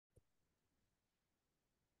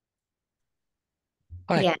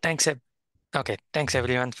All right, Yeah, thanks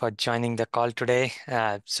everyone for joining the call today.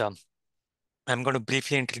 So I'm going to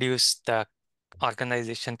briefly introduce the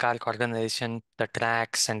organization, CARC organization, the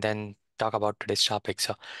tracks, and then talk about today's topic.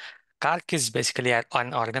 So CARC is basically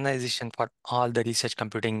an organization for all the research,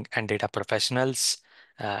 computing, and data professionals.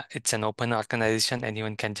 It's an open organization.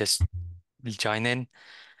 Anyone can just join in.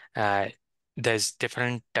 Uh, there's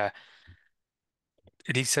different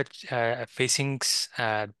research facings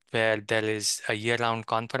where there is a year-round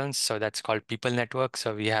conference, so that's called People Network.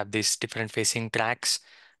 So we have these different facing tracks.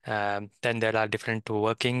 Then there are different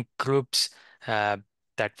working groups uh,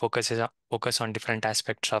 that focus on different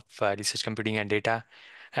aspects of research, computing, and data.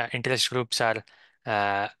 Interest groups are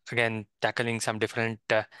again tackling some different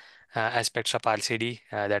aspects of RCD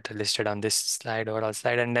that are listed on this overall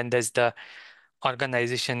slide, and then there's the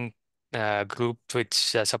organization group which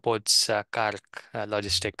supports CARC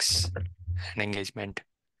logistics and engagement.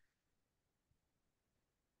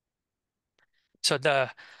 So there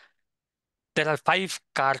are 5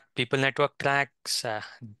 CARC people network tracks: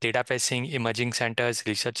 data facing, emerging centers,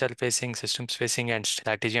 researcher facing, systems facing, and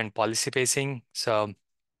strategy and policy facing. So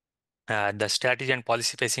the strategy and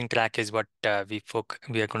policy facing track is what we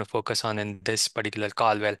are going to focus on in this particular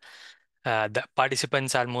call. Well, the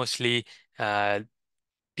participants are mostly uh,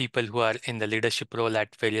 people who are in the leadership role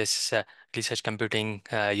at various research computing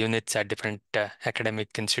units at different academic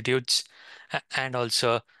institutes, and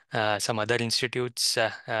also some other institutes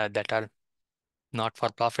that are not for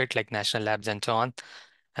profit, like national labs and so on.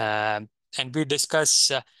 Um and we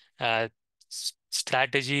discuss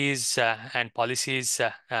strategies and policies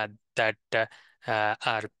that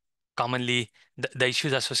are commonly, the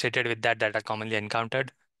issues associated with that are commonly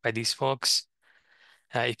encountered by these folks.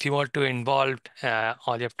 If you want to involve,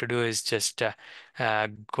 all you have to do is just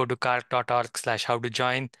go to carc.org/how to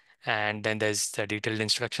join, and then there's the detailed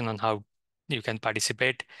instruction on how you can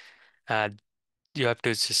participate. Uh, you have to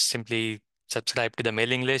just simply subscribe to the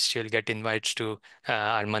mailing list. You'll get invites to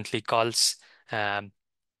our monthly calls, um,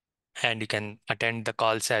 and you can attend the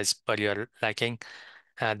calls as per your liking.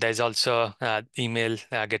 There's also email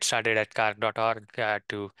get started at carc.org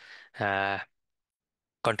to uh,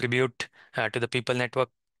 contribute to the People Network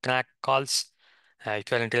track calls.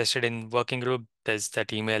 If you're interested in working group, there's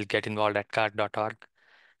that email, get involved at carc.org.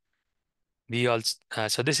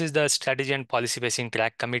 So this is the strategy and policy facing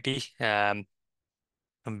track committee. We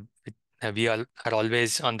all are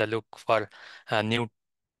always on the look for new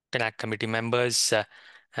track committee members.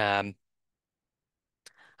 Um,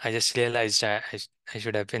 I just realized I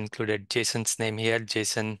should have included Jason's name here.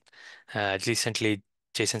 Recently,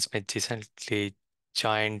 Jason Smith recently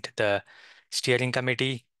joined the steering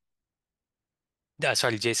committee.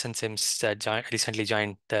 Sorry, Jason Sims recently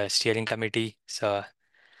joined the steering committee, so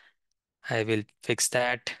I will fix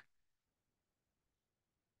that.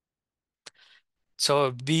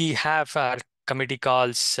 So we have our committee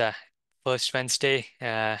calls first Wednesday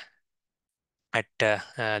at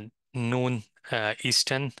noon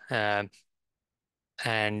Eastern, and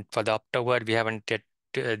for the October we haven't yet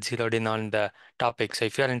zeroed in on the topic. So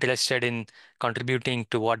if you are interested in contributing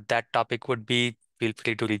to what that topic would be, feel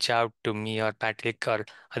free to reach out to me or Patrick or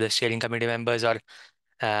other steering committee members, or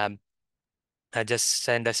um, just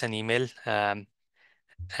send us an email. And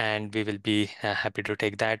we will be happy to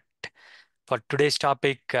take that. For today's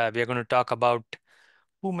topic, we are going to talk about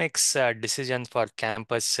who makes decisions for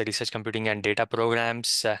campus research computing and data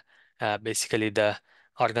programs, basically the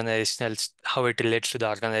how it relates to the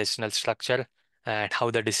organizational structure and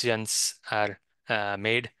how the decisions are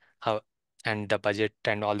made, how and the budget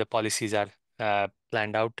and all the policies are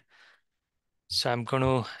planned out. So I'm going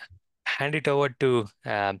to hand it over to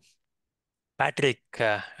Patrick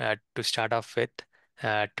to start off with,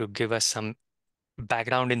 to give us some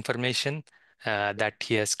background information that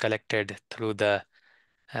he has collected through the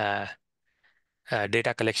uh,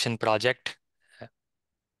 data collection project.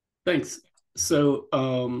 Thanks. So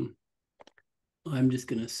I'm just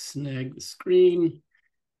going to snag the screen.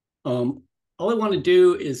 All I want to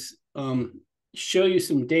do is show you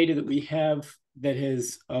some data that we have that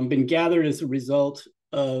has been gathered as a result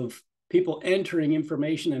of people entering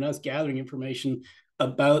information and us gathering information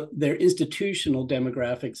about their institutional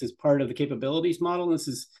demographics as part of the capabilities model. This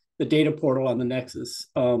is the data portal on the Nexus.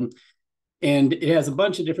 And it has a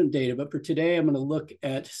bunch of different data, but for today, I'm going to look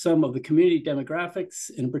at some of the community demographics,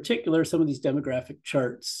 in particular, some of these demographic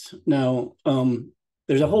charts. Now,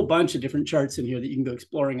 there's a whole bunch of different charts in here that you can go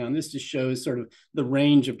exploring on. This just shows sort of the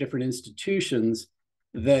range of different institutions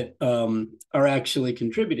that are actually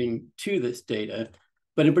contributing to this data.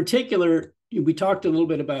 But in particular, we talked a little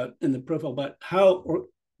bit about in the profile about how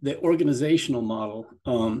the organizational model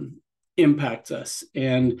impacts us.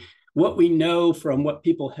 And what we know from what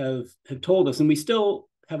people have told us, and we still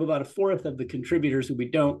have about a fourth of the contributors who we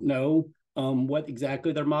don't know what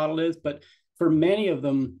exactly their model is, but for many of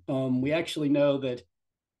them, we actually know that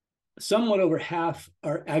somewhat over half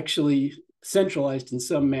are actually centralized in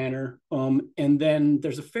some manner. And then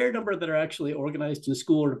there's a fair number that are actually organized in a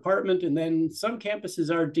school or department. And then some campuses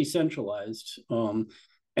are decentralized. And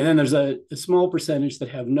then there's a small percentage that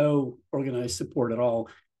have no organized support at all.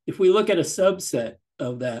 If we look at a subset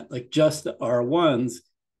of that, like just the R1s,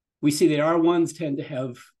 we see that R1s tend to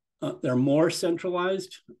have, they're more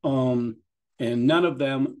centralized, and none of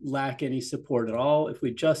them lack any support at all. If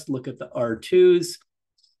we just look at the R2s,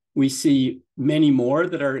 we see many more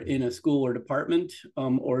that are in a school or department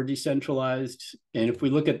or decentralized. And if we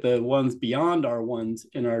look at the ones beyond R1s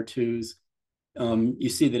and R2s, you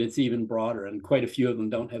see that it's even broader, and quite a few of them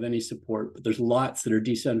don't have any support, but there's lots that are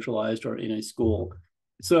decentralized or in a school.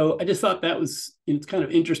 So I just thought that was, it's kind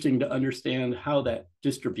of interesting to understand how that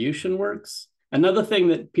distribution works. Another thing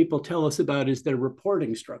that people tell us about is their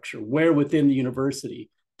reporting structure. Where within the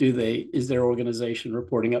university is their organization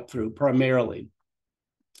reporting up through primarily?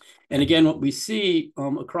 And again, what we see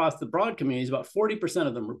across the broad communities, about 40%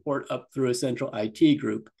 of them report up through a central IT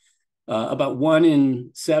group. About 1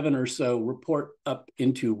 in 7 or so report up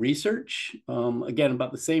into research. Again,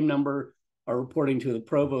 about the same number are reporting to the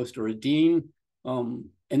provost or a dean. And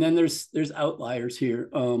then there's outliers here.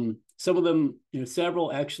 Some of them,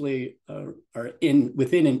 several actually are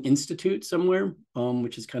within an institute somewhere,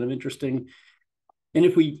 which is kind of interesting. And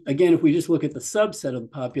if we just look at the subset of the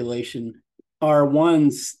population,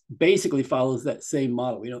 R1s basically follows that same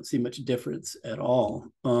model. We don't see much difference at all.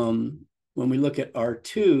 When we look at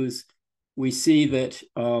R2s, we see that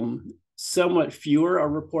somewhat fewer are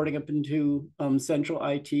reporting up into central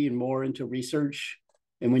IT and more into research.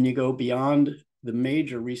 And when you go beyond the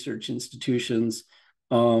major research institutions,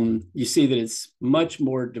 you see that it's much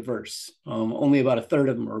more diverse. Only about a third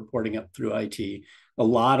of them are reporting up through IT, a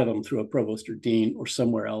lot of them through a provost or dean or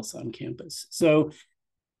somewhere else on campus. So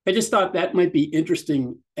I just thought that might be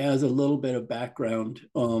interesting as a little bit of background.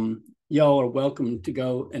 Y'all are welcome to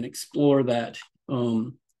go and explore that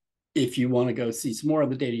if you want to go see some more of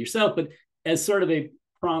the data yourself, but as sort of a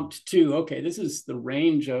prompt to, okay, this is the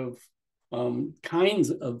range of kinds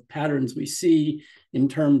of patterns we see in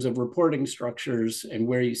terms of reporting structures and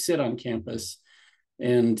where you sit on campus.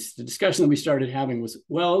 And the discussion that we started having was,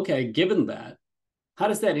 well, okay, given that, how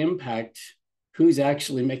does that impact who's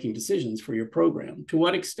actually making decisions for your program? To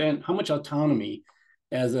what extent, how much autonomy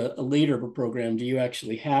as a leader of a program do you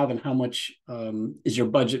actually have, and how much is your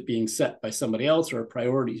budget being set by somebody else, or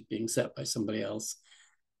priorities being set by somebody else?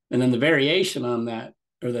 And then the variation on that,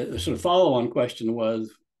 or the sort of follow-on question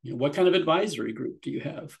was, what kind of advisory group do you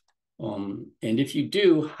have? And if you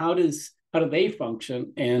do, how do they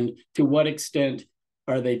function, and to what extent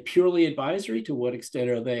are they purely advisory? To what extent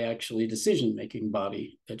are they actually decision-making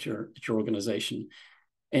body at your organization?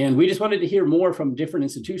 And we just wanted to hear more from different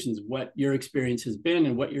institutions, what your experience has been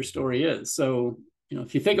and what your story is. So,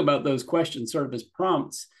 if you think about those questions sort of as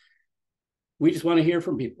prompts, we just want to hear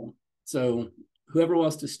from people. So whoever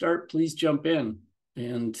wants to start, please jump in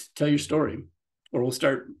and tell your story, or we'll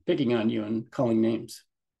start picking on you and calling names.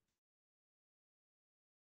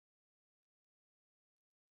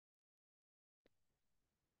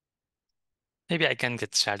 Maybe I can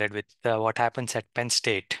get started with what happens at Penn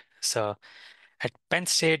State. So at Penn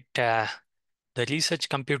State, the research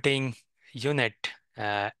computing unit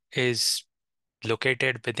is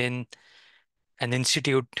located within an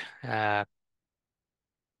institute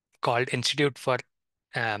called Institute for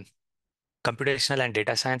um, Computational and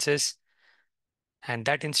Data Sciences. And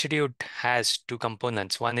that institute has two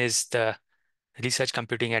components. One is the Research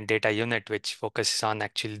Computing and Data Unit, which focuses on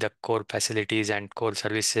actually the core facilities and core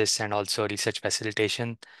services and also research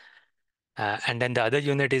facilitation. And then the other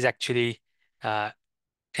unit is actually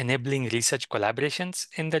enabling research collaborations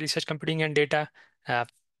in the research computing and data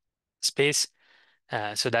space.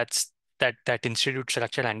 So that's that institute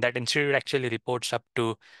structure, and that institute actually reports up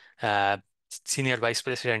to Senior Vice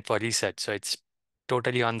President for Research. So it's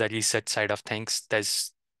totally on the research side of things.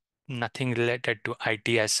 There's nothing related to IT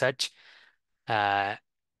as such. But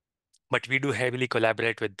we do heavily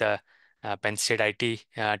collaborate with the Penn State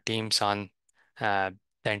IT teams on the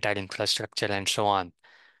entire infrastructure and so on.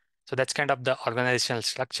 So that's kind of the organizational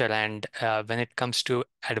structure. And when it comes to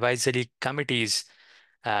advisory committees,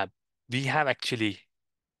 we have actually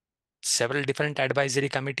several different advisory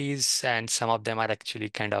committees, and some of them are actually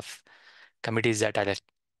kind of committees that are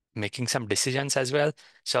making some decisions as well.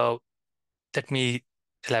 So let me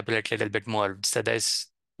elaborate a little bit more. So there's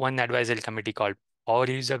one advisory committee called Power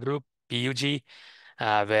User Group, PUG,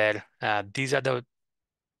 where these are the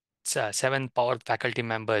 7 power faculty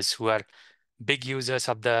members who are big users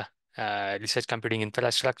of the research computing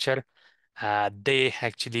infrastructure. They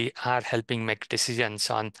actually are helping make decisions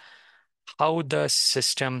on how the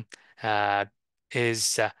system uh,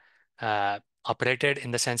 is operated,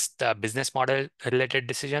 in the sense the business model related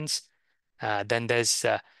decisions. Then there's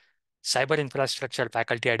Cyber Infrastructure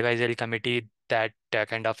Faculty Advisory Committee that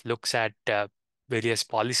kind of looks at various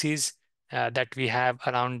policies that we have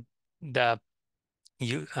around the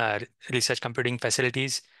research computing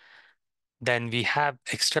facilities. Then we have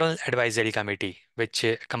External Advisory Committee, which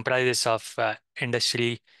comprises of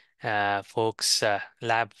industry folks,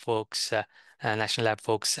 lab folks, national lab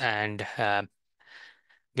folks, and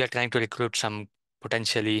we are trying to recruit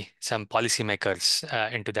potentially some policymakers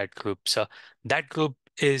into that group. So that group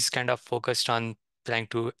is kind of focused on trying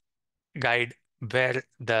to guide where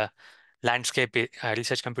the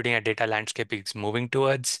research computing and data landscape is moving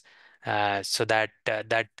towards, so that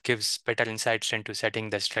that gives better insights into setting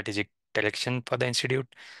the strategic direction for the institute.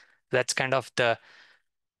 That's kind of the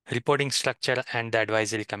reporting structure and the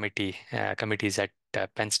advisory committees at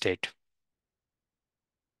Penn State.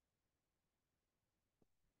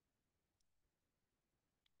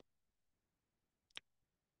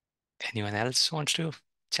 Anyone else wants to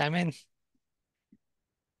chime in?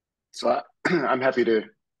 So I'm happy to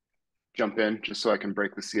jump in just so I can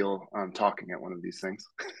break the seal on talking at one of these things.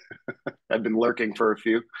 I've been lurking for a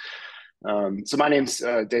few. So my name's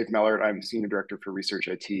Dave Mellert. I'm Senior Director for Research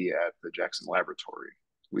IT at the Jackson Laboratory.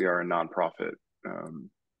 We are a nonprofit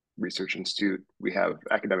research institute. We have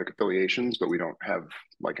academic affiliations, but we don't have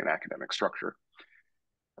like an academic structure.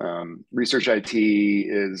 Research IT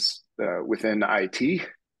is within IT.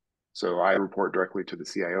 So I report directly to the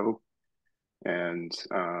CIO, and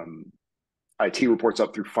IT reports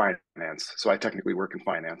up through finance. So I technically work in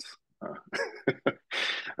finance.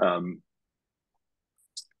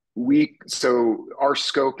 So our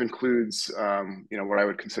scope includes, what I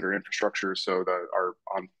would consider infrastructure. So our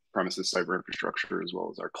on-premises cyber infrastructure, as well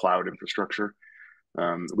as our cloud infrastructure.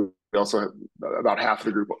 We also have about half of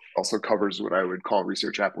the group also covers what I would call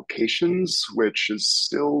research applications, which is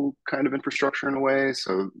still kind of infrastructure in a way.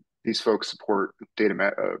 So these folks support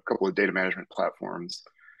a couple of data management platforms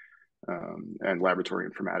and laboratory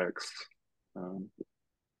informatics,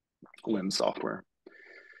 LIMS software.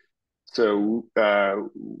 So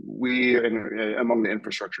among the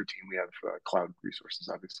infrastructure team, we have cloud resources,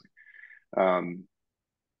 obviously.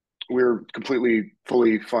 We're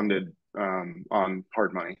fully funded on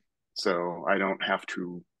hard money. So I don't have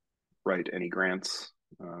to write any grants.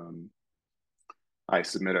 I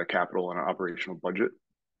submit a capital and an operational budget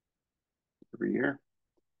every year.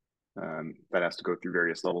 That has to go through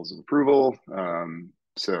various levels of approval.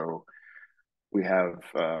 So we have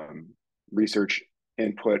research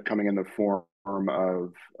input coming in the form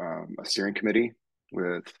of a steering committee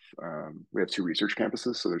with, we have 2 research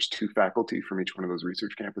campuses. So there's 2 faculty from each one of those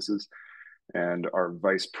research campuses. And our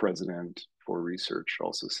vice president for research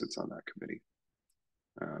also sits on that committee.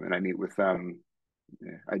 And I meet with them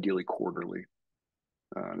ideally quarterly.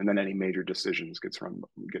 And then any major decisions gets run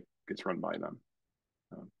by them.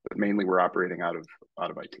 But mainly we're operating out of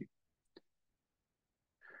IT.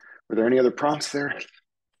 Were there any other prompts there?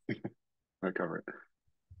 I cover it.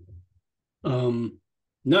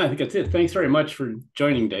 No, I think that's it. Thanks very much for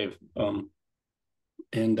joining, Dave,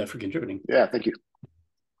 and for contributing. Yeah, thank you.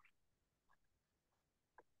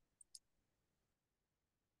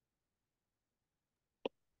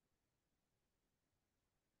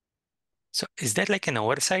 So is there like an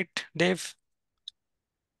oversight, Dave?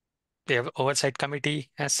 Do you have oversight committee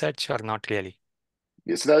as such, or not really?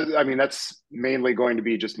 Yeah, so that's mainly going to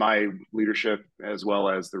be just my leadership, as well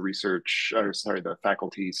as the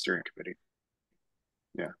faculty steering committee.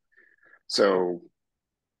 Yeah. So,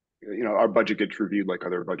 our budget gets reviewed like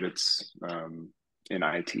other budgets in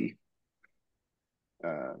IT.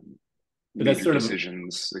 That's sort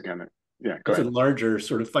decisions, again. Yeah, go ahead. A larger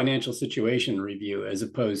sort of financial situation review, as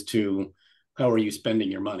opposed to how are you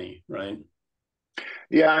spending your money, right?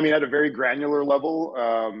 Yeah, at a very granular level,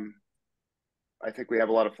 I think we have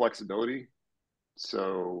a lot of flexibility.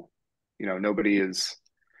 So,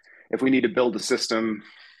 if we need to build a system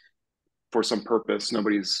for some purpose,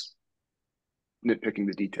 nobody's nitpicking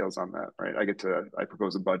the details on that, right? I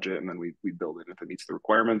propose a budget, and then we build it. If it meets the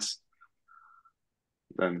requirements,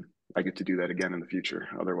 then I get to do that again in the future.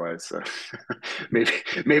 Otherwise,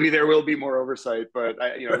 maybe there will be more oversight, but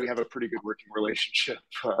we have a pretty good working relationship.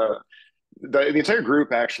 The entire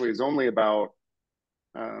group actually is only about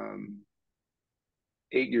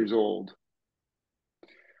 8 years old.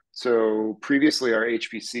 So previously our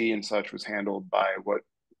HPC and such was handled by what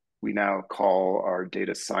we now call our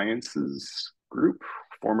data sciences group,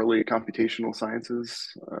 formerly computational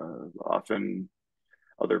sciences. Often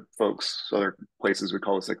other places would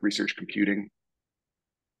call this like research computing.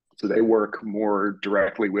 So they work more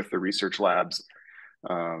directly with the research labs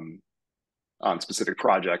on specific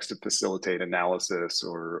projects to facilitate analysis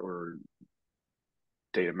or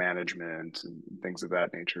data management and things of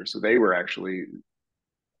that nature. So they were actually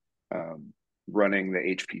running the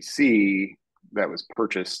HPC that was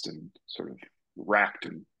purchased and sort of racked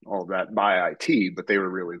and all of that by IT, but they were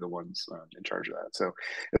really the ones in charge of that. So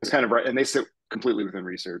it's kind of right, and they sit completely within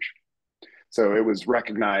research. So it was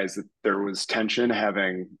recognized that there was tension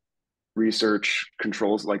having research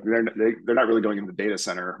controls, like they're not really going in the data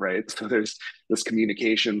center, right? So there's this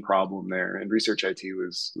communication problem there, and research IT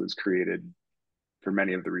was created for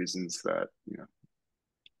many of the reasons that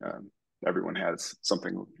everyone has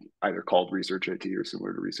something either called research IT or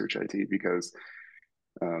similar to research IT, because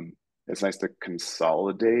it's nice to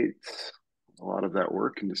consolidate a lot of that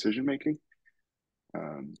work and decision making.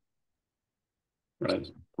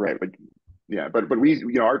 Right, but yeah, but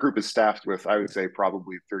we, our group is staffed with, I would say,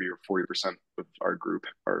 probably 30 or 40% of our group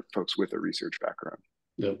are folks with a research background.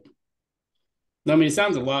 Yep. I mean, it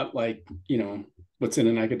sounds a lot like, what's in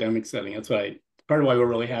an academic setting. That's why part of why we're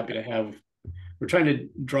really happy to have, we're trying to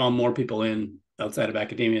draw more people in outside of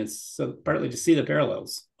academia, so partly to see the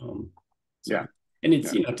parallels. Yeah. And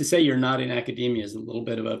it's, to say you're not in academia is a little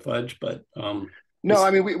bit of a fudge, but no,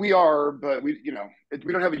 I mean, we are, but we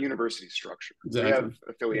don't have a university structure. Exactly. We have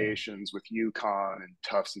affiliations with UConn and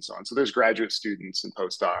Tufts and so on. So there's graduate students and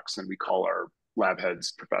postdocs, and we call our lab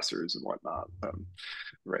heads professors and whatnot.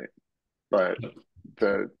 Right. But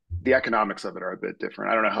the economics of it are a bit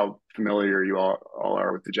different. I don't know how familiar you all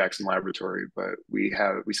are with the Jackson Laboratory, but we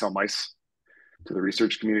sell mice to the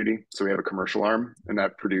research community. So we have a commercial arm, and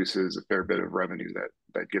that produces a fair bit of revenue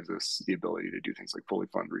that gives us the ability to do things like fully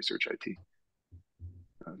fund research IT.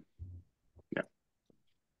 Yeah.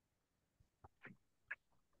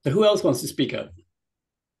 So who else wants to speak up?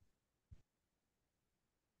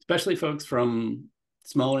 Especially folks from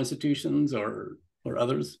smaller institutions or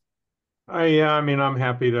others. Yeah, I mean, I'm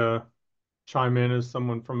happy to chime in as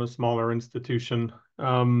someone from a smaller institution.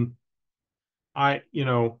 I'm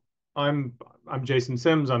Jason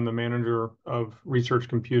Sims. I'm the manager of research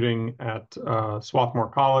computing at Swarthmore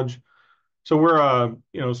College. So we're a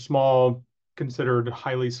small, considered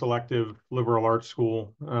highly selective liberal arts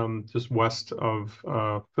school just west of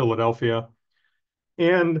Philadelphia,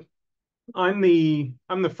 and I'm the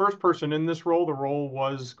first person in this role. The role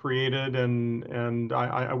was created, and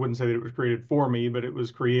I wouldn't say that it was created for me, but it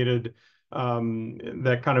was created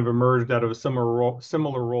that kind of emerged out of a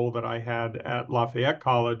similar role that I had at Lafayette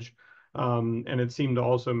College, and it seemed to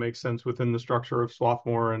also make sense within the structure of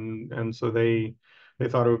Swarthmore, and so they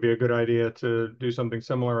thought it would be a good idea to do something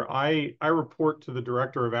similar. I report to the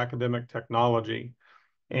director of academic technology.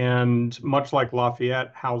 And much like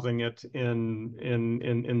Lafayette, housing it in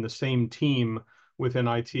the same team within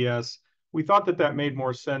ITS, we thought that made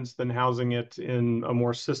more sense than housing it in a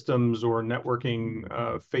more systems or networking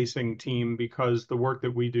facing team, because the work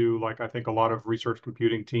that we do, like I think a lot of research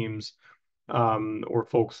computing teams or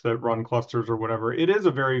folks that run clusters or whatever, it is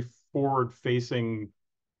a very forward-facing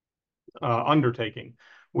undertaking.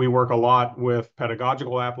 We work a lot with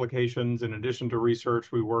pedagogical applications. In addition to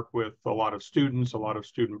research, we work with a lot of students, a lot of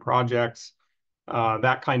student projects,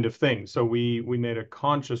 that kind of thing. So we made a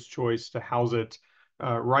conscious choice to house it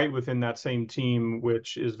right within that same team,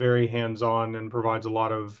 which is very hands-on and provides a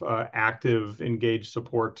lot of active, engaged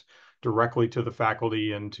support directly to the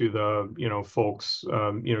faculty and to the folks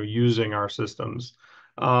using our systems.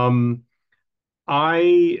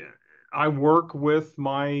 I work with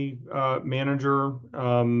my manager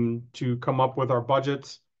to come up with our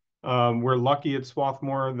budgets. We're lucky at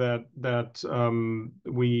Swarthmore that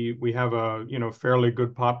we have a fairly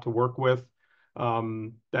good pot to work with.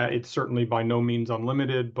 That it's certainly by no means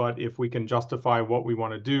unlimited, but if we can justify what we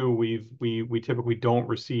want to do, we typically don't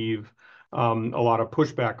receive a lot of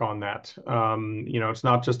pushback on that. It's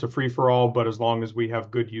not just a free for all, but as long as we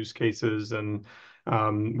have good use cases and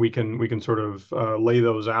we can sort of lay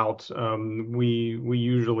those out, we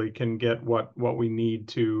usually can get what we need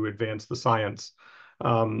to advance the science,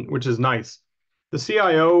 which is nice. The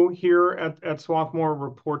CIO here at Swarthmore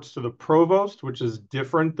reports to the provost, which is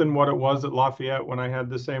different than what it was at Lafayette when I had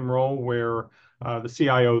the same role, where the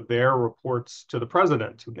CIO there reports to the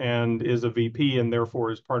president and is a VP and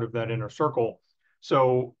therefore is part of that inner circle.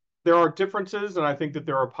 So there are differences, and I think that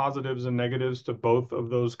there are positives and negatives to both of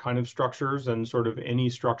those kind of structures, and sort of any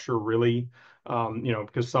structure really.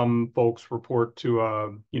 Because some folks report to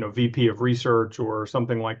a VP of research or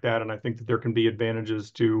something like that, and I think that there can be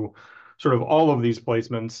advantages to sort of all of these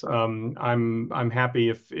placements. I'm happy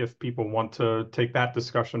if people want to take that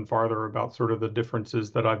discussion farther about sort of the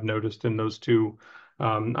differences that I've noticed in those two.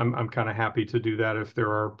 I'm kind of happy to do that if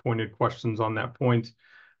there are pointed questions on that point.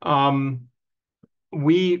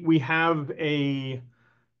 We have a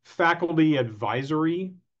faculty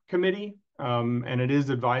advisory committee, and it is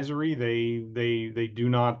advisory. They do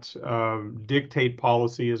not dictate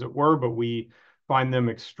policy, as it were, but we find them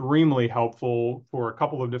extremely helpful for a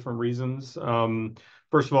couple of different reasons.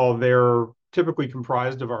 First of all, they're typically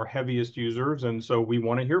comprised of our heaviest users, and so we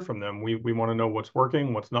want to hear from them. We want to know what's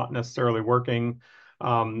working, what's not necessarily working,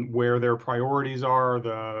 where their priorities are,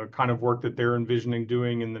 the kind of work that they're envisioning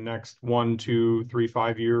doing in the next 1, 2, 3,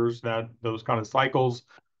 5 years, those kind of cycles,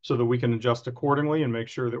 so that we can adjust accordingly and make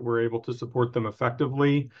sure that we're able to support them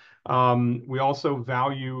effectively. We also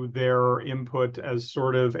value their input as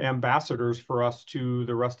sort of ambassadors for us to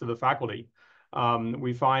the rest of the faculty.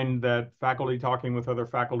 We find that faculty talking with other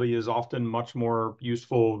faculty is often much more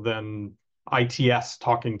useful than ITS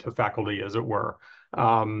talking to faculty, as it were.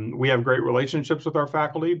 We have great relationships with our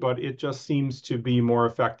faculty, but it just seems to be more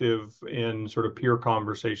effective in sort of peer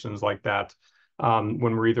conversations like that,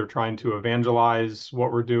 when we're either trying to evangelize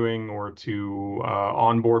what we're doing or to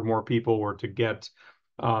onboard more people or to get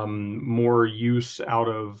more use out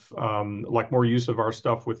of more use of our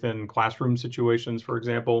stuff within classroom situations, for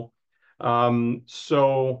example.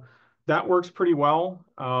 So that works pretty well.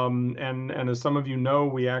 And as some of you know,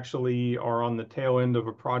 we actually are on the tail end of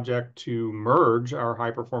a project to merge our high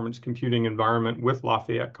performance computing environment with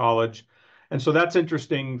Lafayette College. And so that's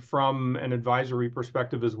interesting from an advisory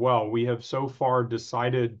perspective as well. We have so far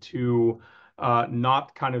decided to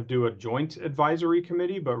not kind of do a joint advisory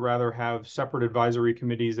committee, but rather have separate advisory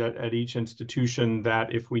committees at each institution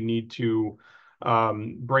that if we need to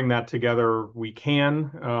bring that together, we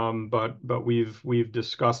can. But we've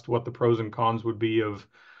discussed what the pros and cons would be of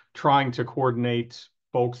trying to coordinate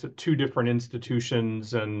folks at 2 different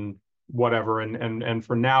institutions and whatever. And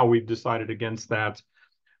for now, we've decided against that.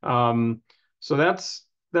 So that's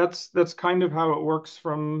kind of how it works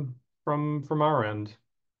from our end.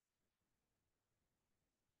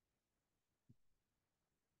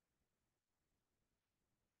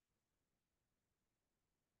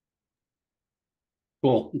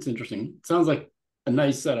 Cool. It's interesting. It sounds like a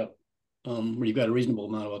nice setup, where you've got a reasonable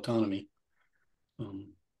amount of autonomy.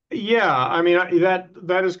 Yeah, I mean,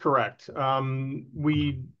 that is correct.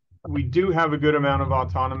 We do have a good amount of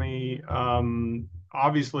autonomy.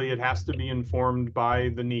 Obviously, it has to be informed by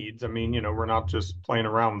the needs. I mean, we're not just playing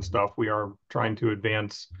around with stuff. We are trying to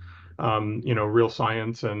advance, real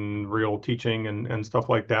science and real teaching and stuff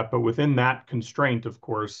like that. But within that constraint, of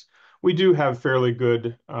course, we do have fairly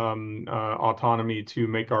good autonomy to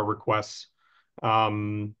make our requests.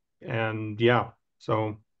 And yeah,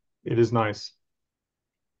 so it is nice.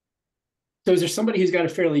 So is there somebody who's got a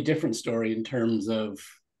fairly different story in terms of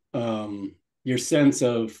your sense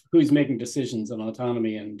of who's making decisions on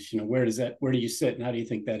autonomy, and where do you sit, and how do you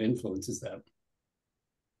think that influences that?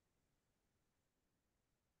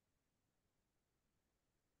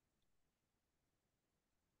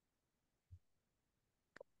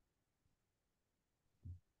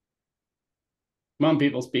 Come on,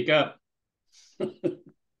 people, speak up.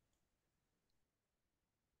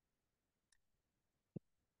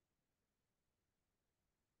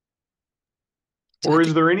 Or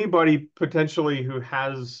is there anybody potentially who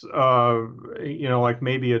has, like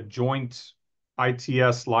maybe a joint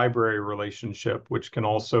ITS library relationship, which can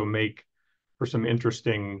also make for some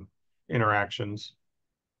interesting interactions?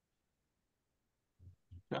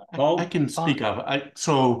 I can speak of.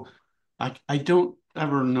 I don't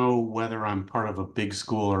ever know whether I'm part of a big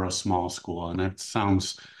school or a small school, and that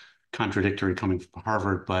sounds contradictory coming from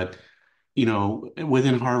Harvard, but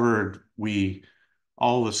within Harvard,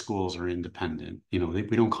 all the schools are independent. We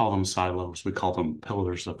don't call them silos, we call them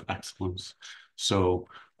pillars of excellence. So,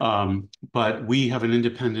 but we have an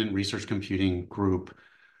independent research computing group,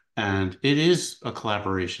 and it is a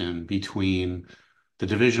collaboration between the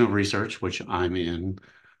Division of Research, which I'm in,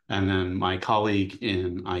 and then my colleague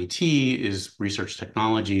in IT is Research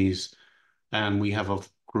Technologies, and we have a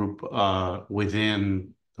group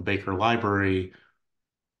within the Baker Library,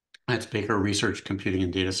 that's Baker Research Computing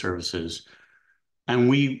and Data Services. And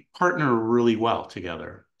we partner really well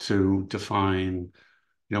together to define,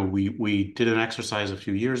 we did an exercise a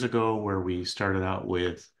few years ago where we started out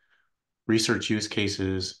with research use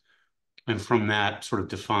cases, And from that sort of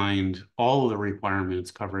defined all of the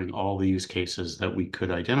requirements covering all the use cases that we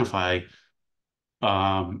could identify,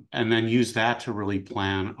 and then use that to really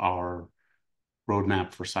plan our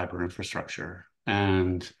roadmap for cyber infrastructure.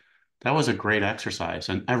 And that was a great exercise,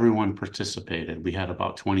 and everyone participated. We had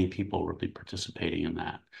about 20 people really participating in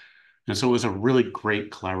that. And so it was a really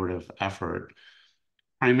great collaborative effort.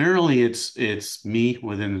 Primarily, it's me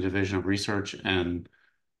within the Division of Research and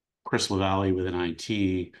Chris LaValle within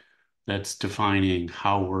IT that's defining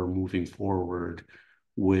how we're moving forward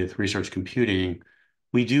with research computing.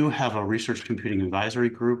 We do have a research computing advisory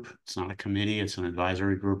group. It's not a committee, it's an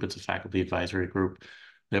advisory group. It's a faculty advisory group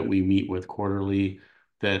that we meet with quarterly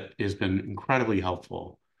that has been incredibly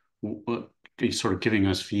helpful, sort of giving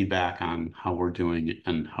us feedback on how we're doing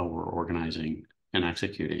and how we're organizing and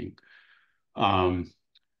executing.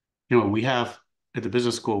 We have, at the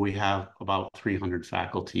business school, we have about 300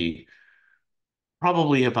 faculty,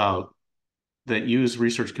 probably about that use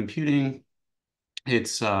research computing.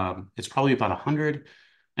 It's probably about 100,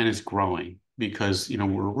 and it's growing because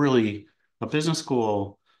we're really a business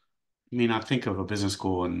school. You may not think of a business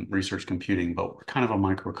school and research computing, but we're kind of a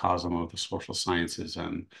microcosm of the social sciences,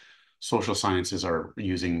 and social sciences are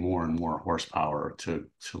using more and more horsepower to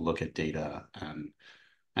look at data and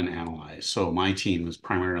analyze. So my team is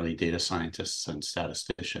primarily data scientists and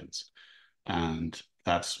statisticians, and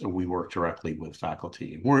we work directly with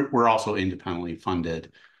faculty. We're also independently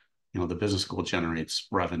funded. The business school generates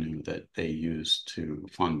revenue that they use to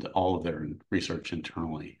fund all of their research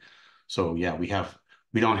internally. So yeah,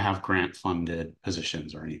 we don't have grant funded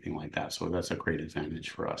positions or anything like that. So that's a great advantage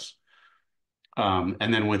for us.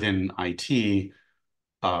 And then within IT,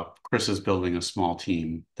 Chris is building a small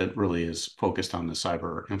team that really is focused on the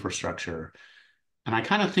cyber infrastructure. And I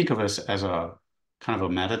kind of think of us as a kind of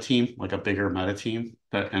a meta team, like a bigger meta team,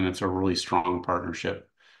 and it's a really strong partnership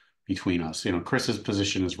between us. Chris's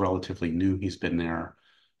position is relatively new. He's been there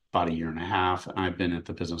about a year and a half. And I've been at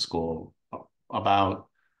the business school about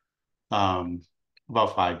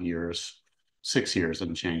 5 years, 6 years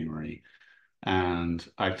in January. And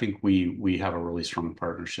I think we have a really strong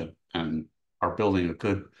partnership and are building a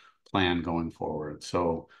good plan going forward.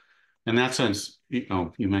 So in that sense,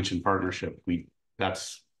 you mentioned partnership.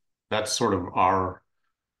 That's sort of our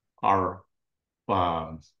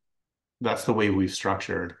that's the way we've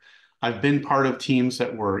structured. I've been part of teams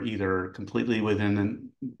that were either completely within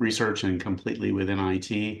research and completely within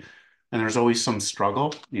IT, and there's always some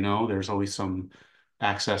struggle. There's always some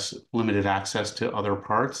limited access to other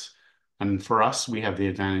parts. And for us, we have the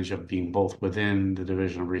advantage of being both within the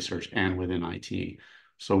Division of Research and within IT.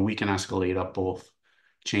 So we can escalate up both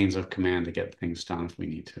chains of command to get things done if we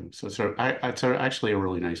need to. So it's actually a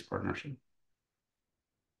really nice partnership.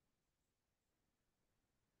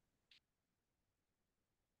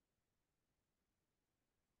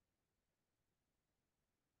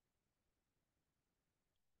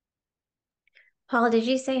 Paul, did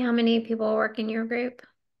you say how many people work in your group?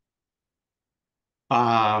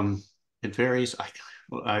 It varies.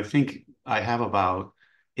 I think I have about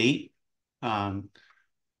 8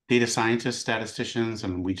 data scientists, statisticians,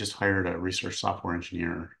 and we just hired a research software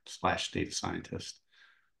engineer / data scientist.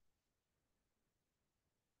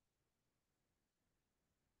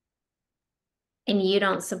 And you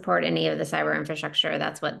don't support any of the cyber infrastructure.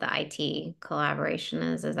 That's what the IT collaboration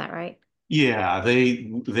is that right? Yeah,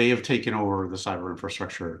 they have taken over the cyber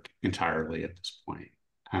infrastructure entirely at this point.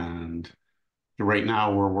 And right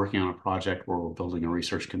now we're working on a project where we're building a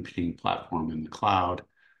research computing platform in the cloud.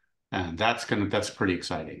 And that's pretty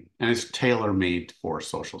exciting. And it's tailor-made for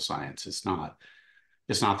social science. It's not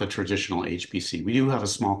the traditional HPC. We do have a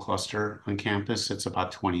small cluster on campus. It's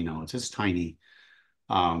about 20 nodes. It's tiny.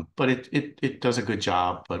 But it does a good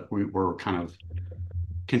job, but we're kind of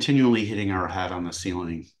continually hitting our head on the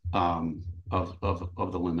ceiling of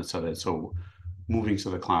the limits of it. So moving to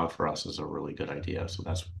the cloud for us is a really good idea. So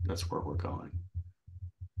that's where we're going.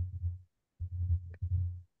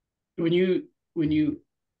 When you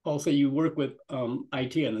also you work with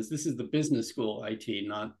IT on this is the business school IT,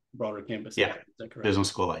 not broader campus. Yeah, IT. Is that correct? Business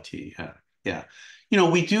school IT. Yeah.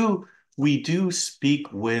 We do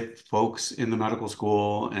speak with folks in the medical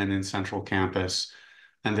school and in central campus.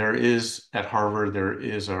 And at Harvard, there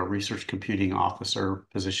is a research computing officer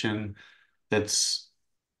position that's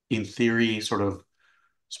in theory sort of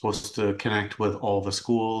supposed to connect with all the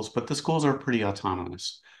schools, but the schools are pretty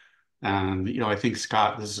autonomous. And, I think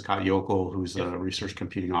this is Scott Yokel, who's the research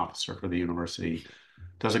computing officer for the university,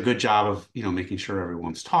 does a good job of, making sure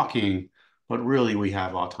everyone's talking, but really we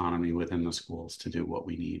have autonomy within the schools to do what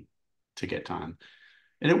we need to get done.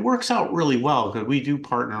 And it works out really well because we do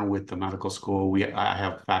partner with the medical school. I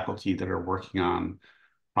have faculty that are working on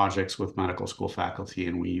projects with medical school faculty,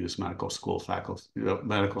 and we use medical school faculty,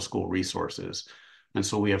 medical school resources. And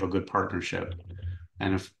so we have a good partnership.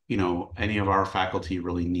 And if, any of our faculty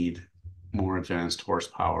really need more advanced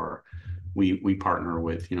horsepower, we partner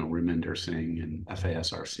with, Raminder Singh and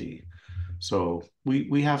FASRC. So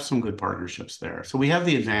we have some good partnerships there. So we have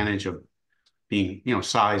the advantage of being,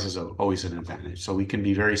 size is always an advantage. So we can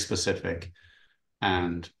be very specific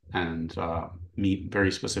and meet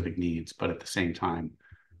very specific needs, but at the same time,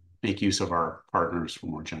 make use of our partners for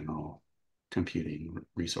more general computing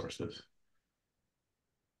resources.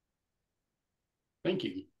 Thank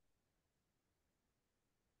you.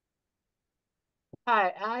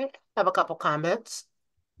 Hi, I have a couple comments.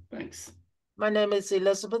 Thanks. My name is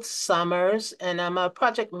Elizabeth Summers, and I'm a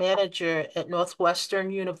project manager at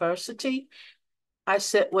Northwestern University. I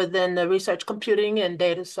sit within the Research Computing and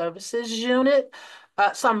Data Services unit.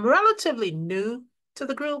 So I'm relatively new to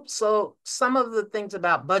the group. So some of the things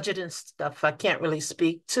about budget and stuff I can't really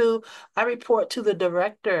speak to. I report to the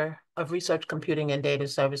Director of Research Computing and Data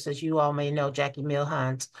Services. You all may know Jackie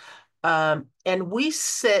Milhans. And we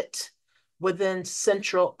sit within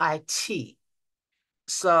central IT.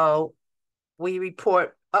 So we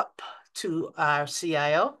report up to our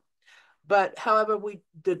CIO. But however,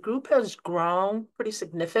 the group has grown pretty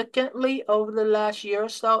significantly over the last year or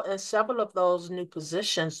so, and several of those new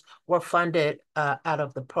positions were funded out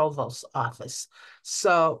of the provost's office.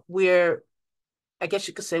 So I guess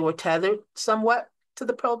you could say we're tethered somewhat to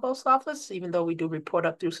the provost's office, even though we do report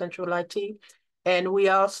up through central IT. And we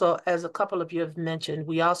also, as a couple of you have mentioned,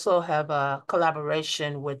 we also have a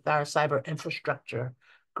collaboration with our cyber infrastructure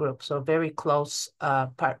group. So very close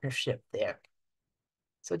partnership there.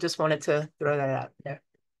 So just wanted to throw that out there.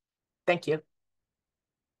 Thank you.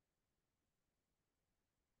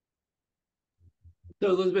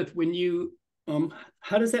 So Elizabeth, when you,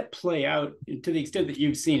 how does that play out to the extent that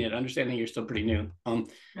you've seen it, understanding you're still pretty new?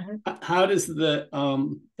 How does that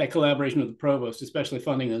collaboration with the provost, especially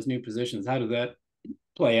funding those new positions, how does that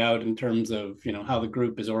play out in terms of, how the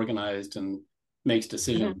group is organized and makes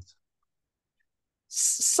decisions?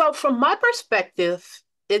 So from my perspective,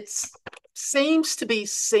 it seems to be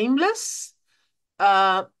seamless.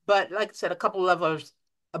 But like I said, a couple levels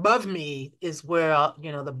above me is where,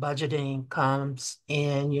 the budgeting comes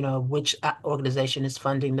in, which organization is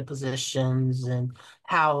funding the positions and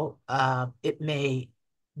how it may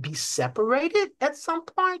be separated at some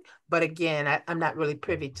point. But again, I'm not really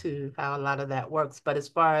privy to how a lot of that works. But as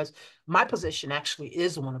far as my position actually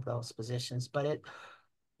is one of those positions, but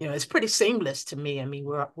it's pretty seamless to me. I mean,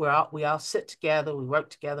 we all sit together, we work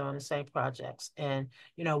together on the same projects, and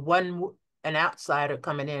an outsider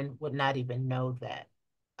coming in would not even know that.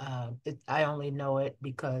 I only know it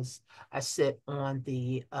because I sit on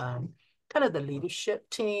the kind of the leadership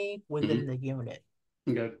team within the unit.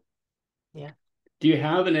 Okay. Yeah. Do you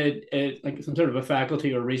have like some sort of a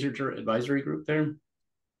faculty or researcher advisory group there?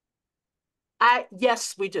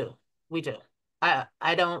 Yes, we do. We do.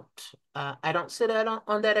 I don't sit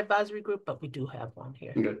on that advisory group, but we do have one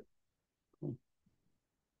here. Good. Cool.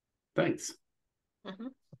 Thanks.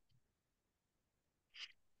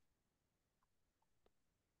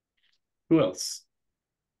 Who else?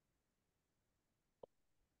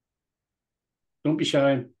 Don't be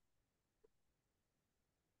shy.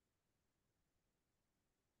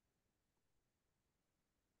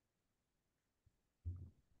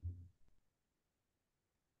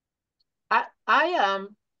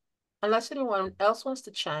 Unless anyone else wants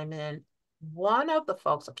to chime in, one of the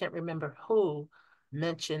folks, I can't remember who,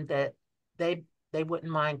 mentioned that they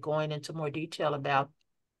wouldn't mind going into more detail about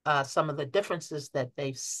some of the differences that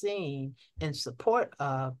they've seen in support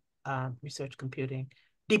of research computing,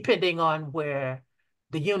 depending on where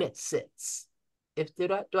the unit sits. Do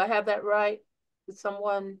I have that right? Did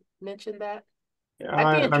someone mention that?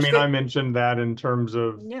 I mean, I mentioned that in terms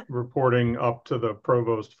of reporting up to the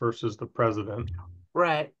provost versus the president.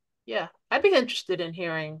 Right. Yeah. I'd be interested in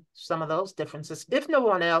hearing some of those differences if no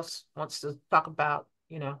one else wants to talk about,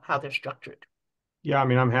 how they're structured. Yeah, I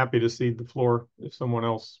mean, I'm happy to cede the floor if someone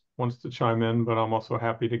else wants to chime in, but I'm also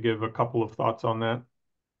happy to give a couple of thoughts on that.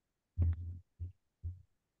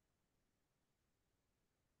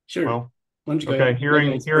 Sure. Well, why don't you go okay, ahead?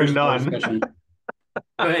 hearing none. Go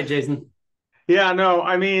ahead, Jason. Yeah, no,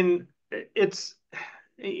 I mean, it's,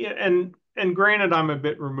 and granted, I'm a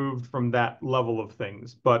bit removed from that level of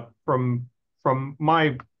things, but from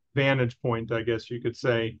my vantage point, I guess you could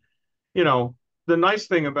say, the nice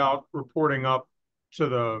thing about reporting up to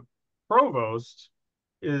the provost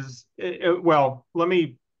is, well, let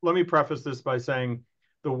me preface this by saying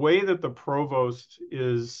the way that the provost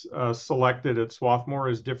is selected at Swarthmore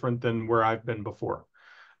is different than where I've been before.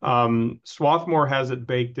 Swarthmore has it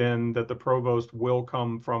baked in that the provost will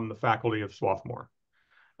come from the faculty of Swarthmore.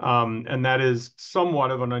 And that is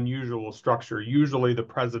somewhat of an unusual structure. Usually the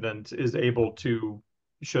president is able to,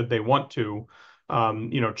 should they want to,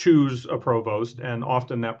 choose a provost, and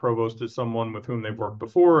often that provost is someone with whom they've worked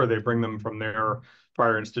before, or they bring them from their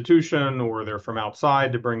prior institution, or they're from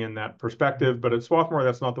outside to bring in that perspective. But at Swarthmore,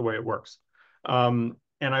 that's not the way it works. And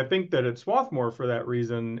I think that at Swarthmore, for that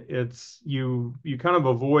reason, it's you kind of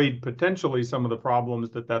avoid potentially some of the problems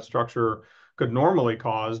that structure could normally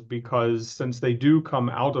cause, because since they do come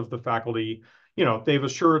out of the faculty, they've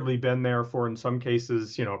assuredly been there for, in some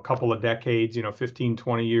cases, a couple of decades, 15,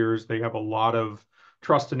 20 years. They have a lot of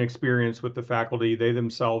trust and experience with the faculty. They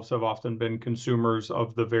themselves have often been consumers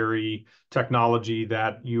of the very technology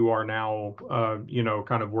that you are now,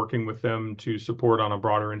 kind of working with them to support on a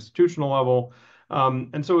broader institutional level.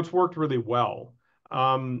 And so it's worked really well.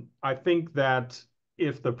 I think that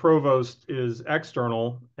if the provost is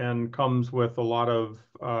external and comes with a lot of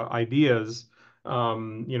ideas,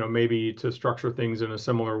 maybe to structure things in a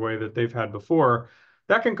similar way that they've had before,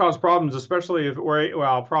 that can cause problems, especially if,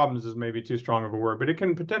 well, problems is maybe too strong of a word, but it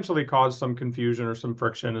can potentially cause some confusion or some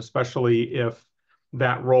friction, especially if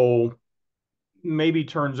that role maybe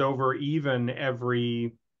turns over even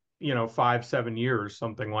every 5-7 years,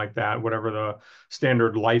 something like that, whatever the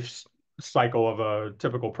standard life cycle of a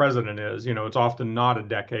typical president is. It's often not a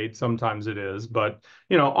decade, sometimes it is, but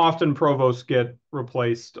often provosts get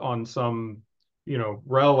replaced on some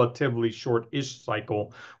relatively short-ish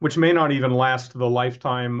cycle, which may not even last the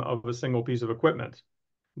lifetime of a single piece of equipment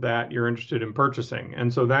that you're interested in purchasing.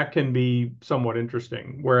 And so that can be somewhat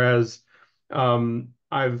interesting. Whereas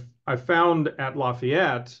I've found at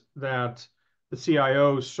Lafayette that the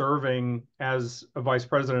CIO serving as a vice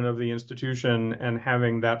president of the institution and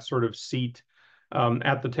having that sort of seat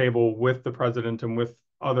at the table with the president and with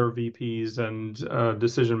other VPs and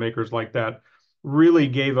decision makers like that really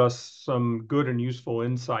gave us some good and useful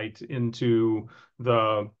insight into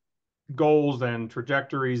the goals and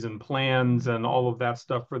trajectories and plans and all of that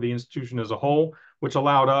stuff for the institution as a whole, which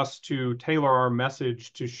allowed us to tailor our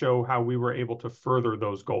message to show how we were able to further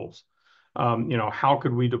those goals. How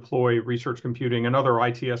could we deploy research computing and other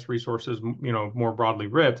ITS resources, more broadly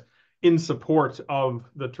writ, in support of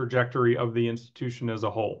the trajectory of the institution as a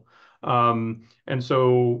whole. And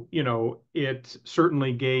so, it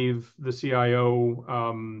certainly gave the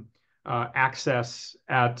CIO access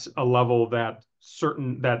at a level that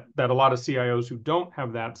a lot of CIOs who don't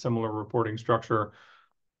have that similar reporting structure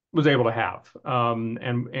was able to have.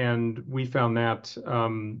 And we found that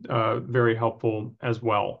very helpful as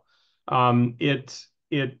well. It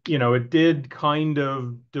did kind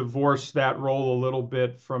of divorce that role a little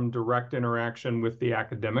bit from direct interaction with the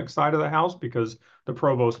academic side of the house, because the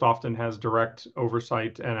provost often has direct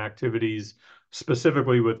oversight and activities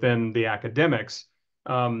specifically within the academics.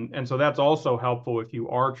 And so that's also helpful if you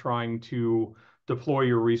are trying to deploy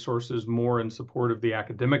your resources more in support of the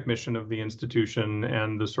academic mission of the institution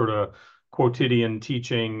and the sort of quotidian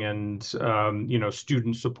teaching and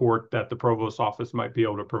student support that the provost's office might be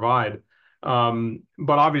able to provide.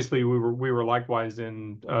 But obviously we were likewise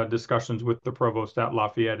in discussions with the provost at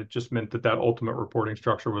Lafayette. It just meant that ultimate reporting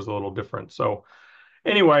structure was a little different. So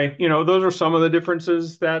anyway, those are some of the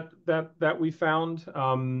differences that we found.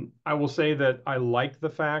 I will say that I like the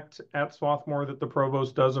fact at Swarthmore that the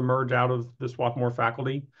provost does emerge out of the Swarthmore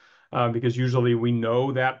faculty, because usually we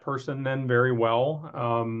know that person then very well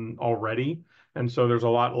already. And so there's a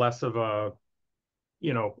lot less of a,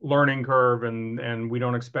 learning curve, and we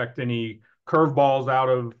don't expect any curveballs out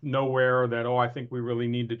of nowhere that, I think we really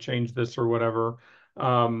need to change this or whatever.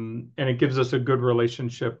 And it gives us a good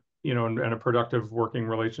relationship, and a productive working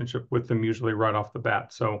relationship with them usually right off the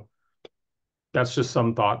bat. So that's just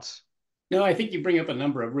some thoughts. No, I think you bring up a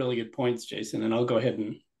number of really good points, Jason, and I'll go ahead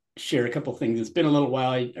and share a couple of things. It's been a little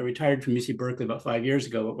while. I retired from UC Berkeley about 5 years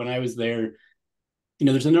ago, but when I was there,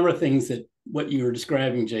 there's a number of things that what you were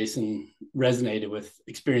describing, Jason, resonated with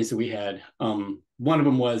experience that we had. One of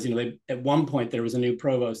them was, at one point there was a new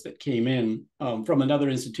provost that came in from another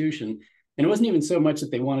institution, and it wasn't even so much that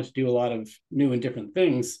they wanted to do a lot of new and different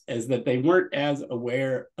things as that they weren't as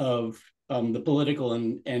aware of the political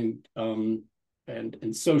and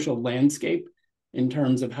social landscape in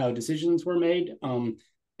terms of how decisions were made. And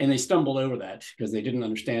they stumbled over that because they didn't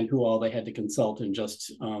understand who all they had to consult and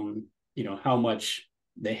just, how much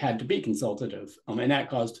they had to be consultative. And that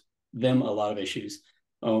caused them a lot of issues.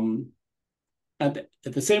 At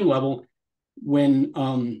the same level, when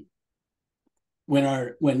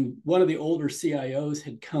when one of the older CIOs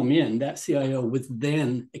had come in, that CIO was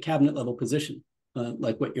then a cabinet level position,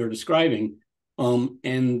 like what you're describing.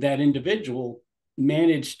 And that individual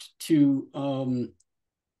managed to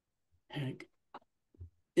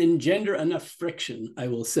engender enough friction, I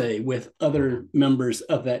will say, with other members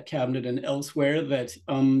of that cabinet and elsewhere that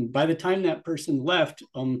by the time that person left,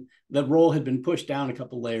 the role had been pushed down a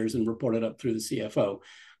couple layers and reported up through the CFO.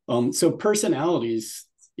 So personalities,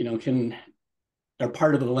 are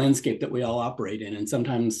part of the landscape that we all operate in. And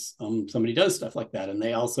sometimes somebody does stuff like that. And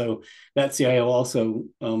that CIO also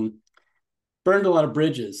burned a lot of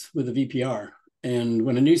bridges with the VPR. And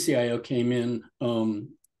when a new CIO came in,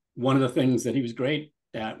 one of the things that he was great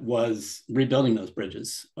at was rebuilding those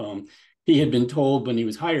bridges. He had been told when he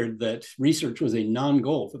was hired that research was a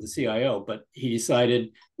non-goal for the CIO, but he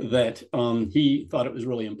decided that he thought it was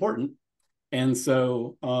really important. And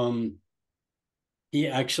so he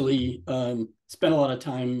actually spent a lot of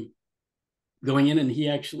time going in, and he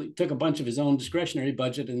actually took a bunch of his own discretionary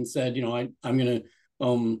budget and said, I'm going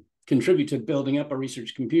to contribute to building up a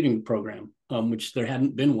research computing program, which there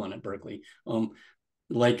hadn't been one at Berkeley.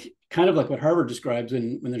 Kind of like what Harvard describes,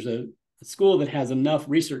 when there's a school that has enough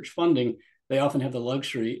research funding, they often have the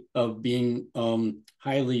luxury of being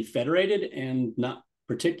highly federated and not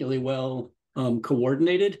particularly well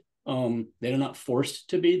coordinated. They're not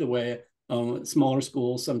forced to be the way smaller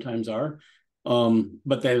schools sometimes are.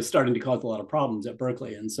 But they were starting to cause a lot of problems at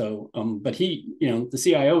Berkeley. And so, but he, the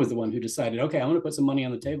CIO was the one who decided, okay, I'm going to put some money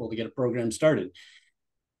on the table to get a program started.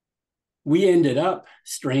 We ended up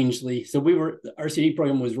strangely, so the RCD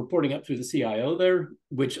program was reporting up through the CIO there,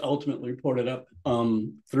 which ultimately reported up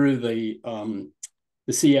through the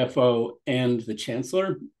CFO and the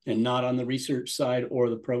chancellor, and not on the research side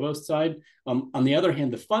or the provost side. On the other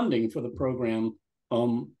hand, the funding for the program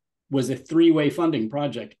was a three-way funding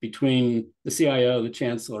project between the CIO, the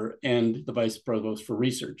chancellor, and the vice provost for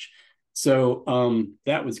research. So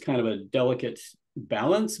that was kind of a delicate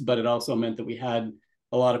balance, but it also meant that we had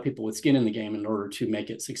a lot of people with skin in the game in order to make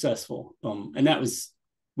it successful. And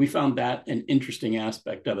we found that an interesting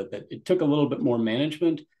aspect of it, that it took a little bit more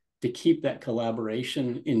management to keep that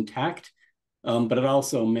collaboration intact. But it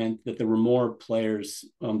also meant that there were more players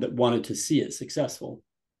that wanted to see it successful.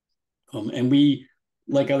 And we,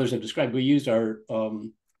 like others have described, we used our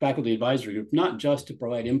faculty advisory group, not just to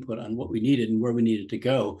provide input on what we needed and where we needed to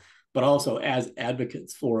go, but also as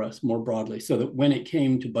advocates for us more broadly, so that when it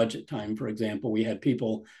came to budget time, for example, we had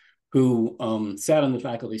people who sat on the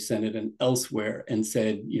faculty senate and elsewhere and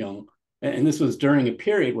said, and this was during a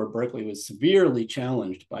period where Berkeley was severely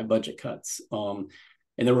challenged by budget cuts. And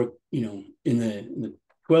there were, in the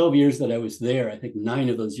 12 years that I was there, I think 9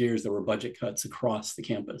 of those years there were budget cuts across the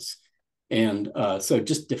campus. And so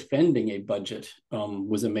just defending a budget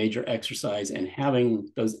was a major exercise, and having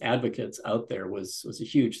those advocates out there was a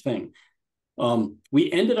huge thing. We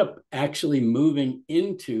ended up actually moving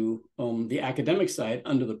into the academic side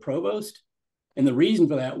under the provost. And the reason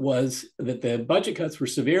for that was that the budget cuts were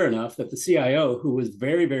severe enough that the CIO, who was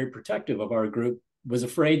very, very protective of our group, was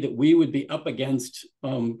afraid that we would be up against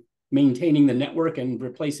maintaining the network and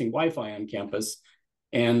replacing Wi-Fi on campus.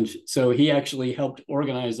 And so he actually helped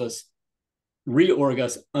reorg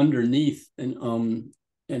us underneath and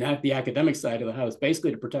at the academic side of the house,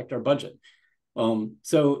 basically to protect our budget.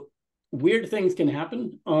 So weird things can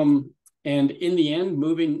happen. And in the end,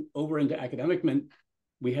 moving over into academic meant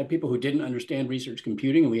we had people who didn't understand research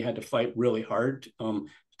computing, and we had to fight really hard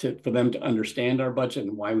for them to understand our budget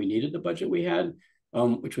and why we needed the budget we had,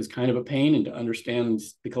 which was kind of a pain, and to understand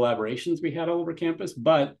the collaborations we had all over campus.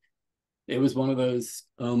 But it was one of those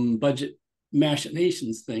budget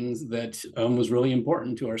machinations things that was really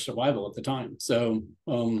important to our survival at the time. So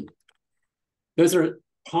those are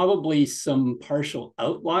probably some partial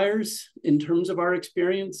outliers in terms of our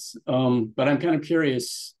experience. But I'm kind of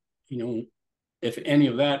curious, if any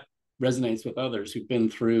of that resonates with others who've been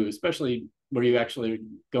through, especially where you actually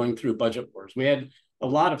going through budget wars. We had a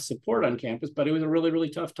lot of support on campus, but it was a really, really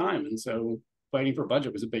tough time. And so fighting for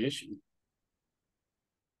budget was a big issue.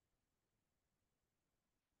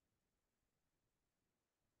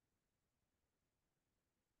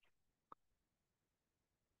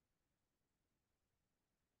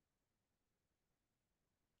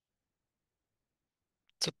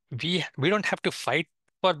 So we don't have to fight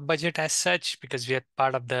for budget as such, because we are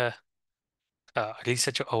part of the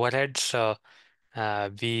research overhead. So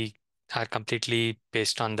we are completely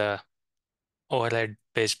based on the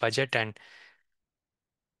overhead-based budget, and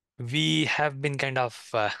we have been kind of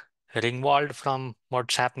ringwalled from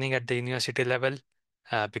what's happening at the university level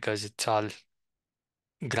because it's all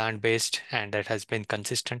grant-based, and that has been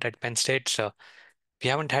consistent at Penn State. So we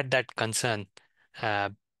haven't had that concern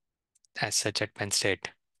as such at Penn State.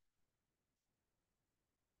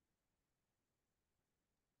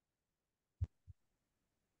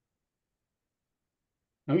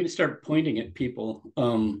 I'm going to start pointing at people.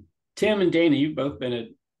 Tim and Dana, you've both been at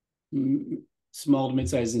small to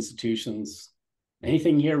mid-sized institutions.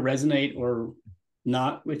 Anything here resonate or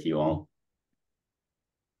not with you all?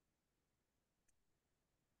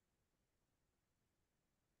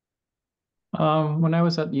 When I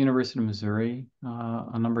was at the University of Missouri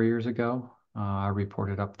a number of years ago, I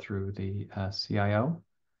reported up through the CIO,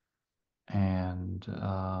 and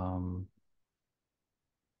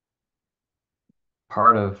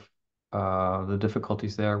part of the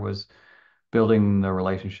difficulties there was building the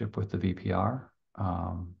relationship with the VPR.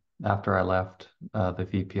 After I left, the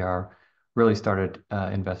VPR really started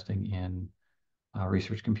investing in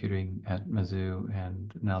research computing at Mizzou,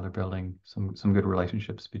 and now they're building some good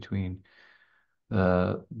relationships between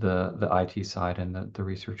the IT side and the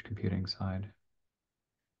research computing side.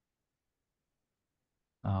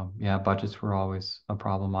 Yeah, budgets were always a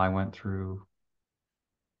problem. I went through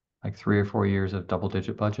like 3 or 4 years of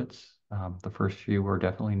double-digit budgets. The first few were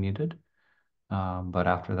definitely needed, but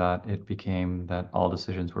after that, it became that all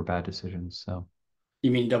decisions were bad decisions. So,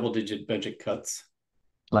 you mean double-digit budget cuts?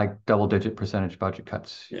 Like double-digit percentage budget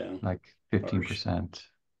cuts. Yeah, like 15%,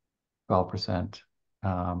 12%.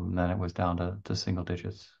 Then it was down to single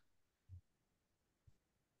digits.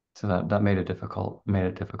 So that made it difficult.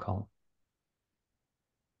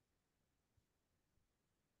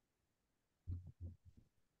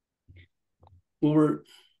 Well, we're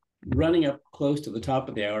running up close to the top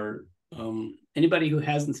of the hour. Anybody who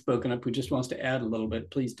hasn't spoken up who just wants to add a little bit,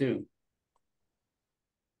 please do.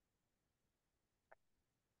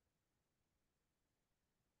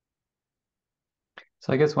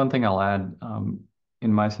 So I guess one thing I'll add,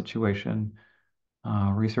 in my situation,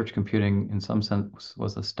 research computing in some sense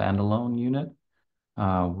was a standalone unit.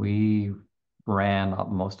 We ran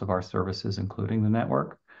most of our services, including the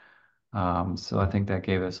network. So I think that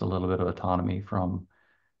gave us a little bit of autonomy from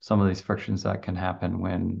some of these frictions that can happen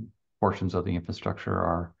when portions of the infrastructure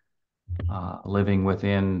are living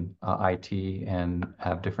within IT and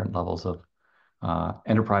have different levels of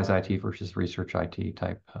enterprise IT versus research IT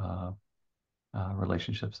type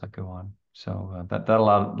relationships that go on. So that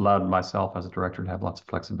allowed myself as a director to have lots of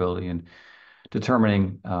flexibility in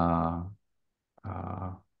determining how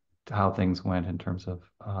things went in terms of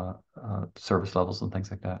service levels and things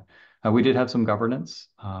like that. We did have some governance.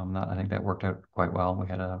 I think that worked out quite well. We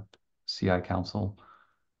had a CI council.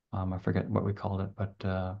 I forget what we called it, but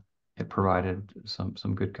it provided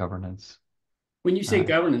some good governance. When you say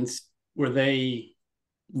governance, were they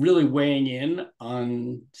really weighing in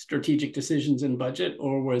on strategic decisions and budget,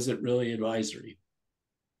 or was it really advisory?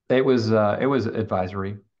 It was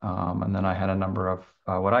advisory, and then I had a number of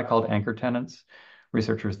what I called anchor tenants,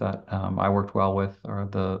 researchers that I worked well with, or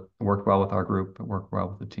worked well with our group, worked well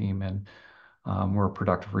with the team, and were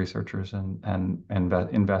productive researchers and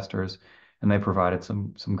investors, and they provided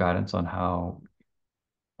some guidance on how,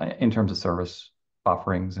 in terms of service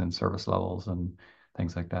offerings and service levels and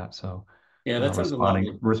things like that. So yeah, that sounds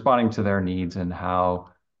responding to their needs and how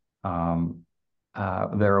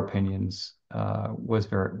their opinions was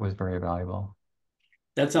very valuable.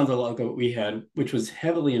 That sounds a lot like what we had, which was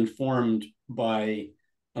heavily informed by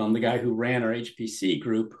the guy who ran our HPC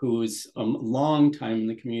group, who was a long time in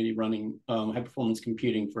the community running high performance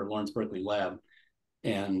computing for Lawrence Berkeley Lab.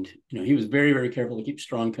 And he was very, very careful to keep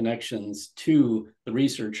strong connections to the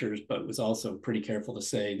researchers, but was also pretty careful to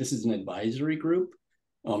say this is an advisory group,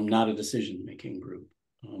 not a decision-making group.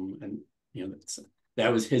 And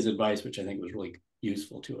that was his advice, which I think was really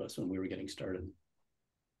useful to us when we were getting started.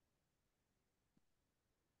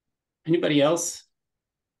 Anybody else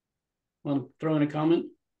want to throw in a comment?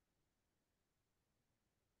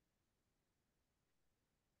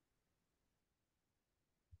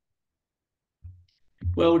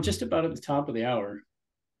 Well, we're just about at the top of the hour.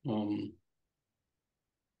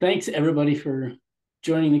 Thanks everybody for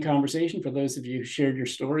joining the conversation. For those of you who shared your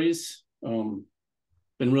stories, been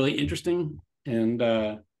really interesting,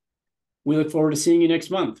 and we look forward to seeing you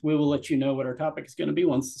next month. We will let you know what our topic is going to be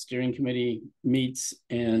once the steering committee meets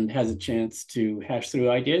and has a chance to hash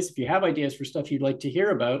through ideas. If you have ideas for stuff you'd like to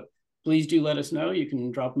hear about, please do let us know. You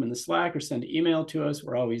can drop them in the Slack or send an email to us.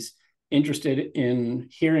 We're always interested in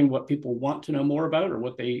hearing what people want to know more about or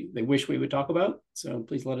what they wish we would talk about. So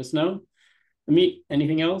please let us know. Amit,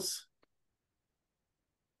 anything else?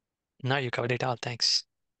 No, you covered it all. Thanks.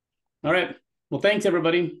 All right. Well, thanks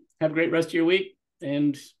everybody. Have a great rest of your week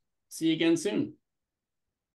and see you again soon.